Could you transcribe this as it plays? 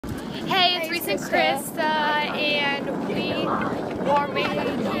Reese and Krista, and we are making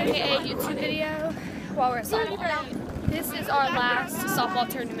a YouTube video while we're at softball. This is our last softball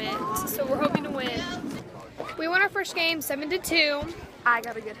tournament, so we're hoping to win. We won our first game 7-2. I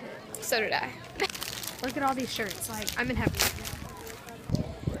got a good hit. So did I. Look at all these shirts. Like, I'm in heaven.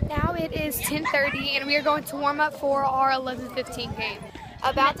 Now it is 10:30, and we are going to warm up for our 11-15 game.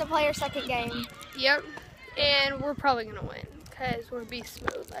 About to play our second game. Yep, and we're probably gonna win because we're beast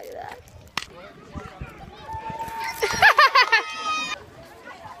mode like that.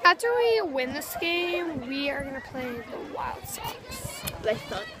 After we win this game, we are gonna play the Wild Sox. They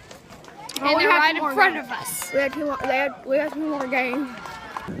suck. And they're right in front of us. We have two more games.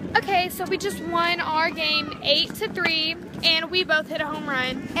 Okay, so we just won our game 8-3, and we both hit a home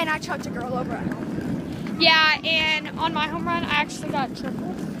run. And I chucked a girl over at home. Yeah, and on my home run, I actually got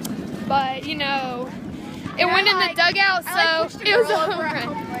triple. But, you know, it went in the dugout, so it was a home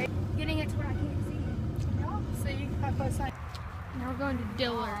run. Getting it to where I can't see. So you got both sides. Now we're going to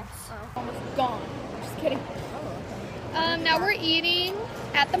Dillard's. Almost gone. I'm just kidding. Now we're eating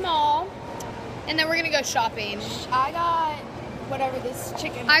at the mall, and then we're going to go shopping. I got whatever this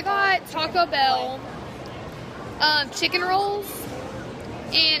chicken. I got Taco Bell, chicken rolls,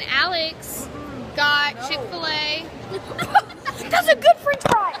 and Alex got Chick-fil-A. That's a good French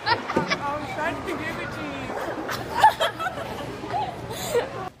fry. I was trying to give it to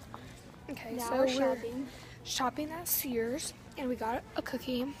you. Okay, Now so we're we're shopping at Sears, and we got a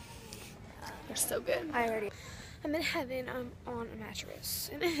cookie. They're so good. I'm in heaven. I'm on a mattress,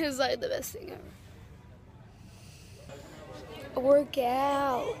 and it is like the best thing ever. Work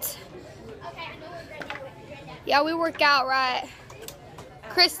out. Yeah, we work out, right?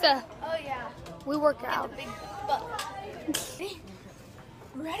 Krista, Oh yeah. we work out. Big butt.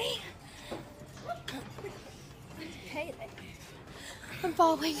 Ready? Hey. I'm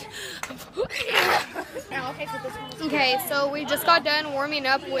falling. Okay, so this one. Okay, so we just got done warming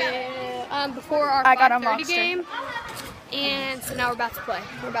up with before our I got a 5:30 monster. game, and so now we're about to play.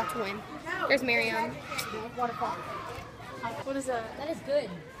 We're about to win. There's Miriam. Waterfall. What is that? That is good.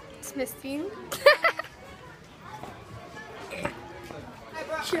 It's Misty.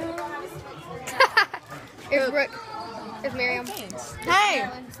 Here's Brooke. Here's Miriam. Hey.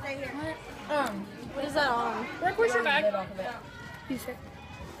 What is that on? Brooke, where's your bag? You say.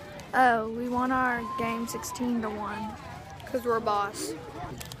 Oh, we won our game 16-1. Because we're a boss.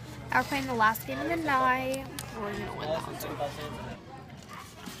 Now we're playing the last game of the night. We're going to win that one too.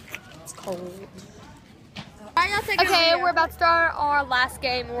 It's cold. Okay, we're about to start our last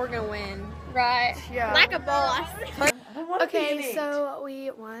game and we're going to win. Right? Yeah. Like a boss. Okay, so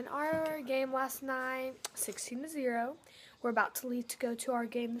we won our game last night 16-0. We're about to leave to go to our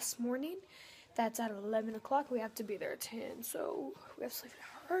game this morning. That's at 11 o'clock. We have to be there at 10, so we have to leave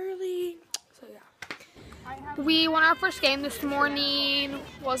early. So yeah. We won our first game this morning.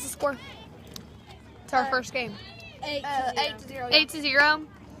 What was the score? It's our first game. 8-0. 8-0.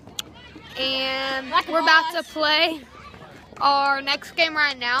 And we're about to play our next game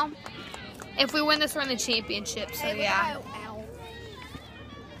right now. If we win this, we're in the championship. So yeah.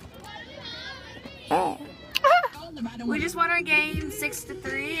 We just won our game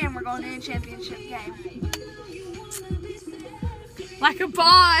 6-3, and we're going to a championship game. Like a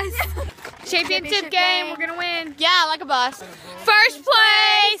boss. Championship game. We're gonna win. Yeah, like a boss. First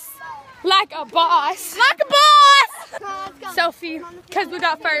place. Like a boss. Like a boss. Selfie. Because we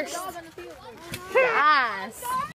got first. Yes.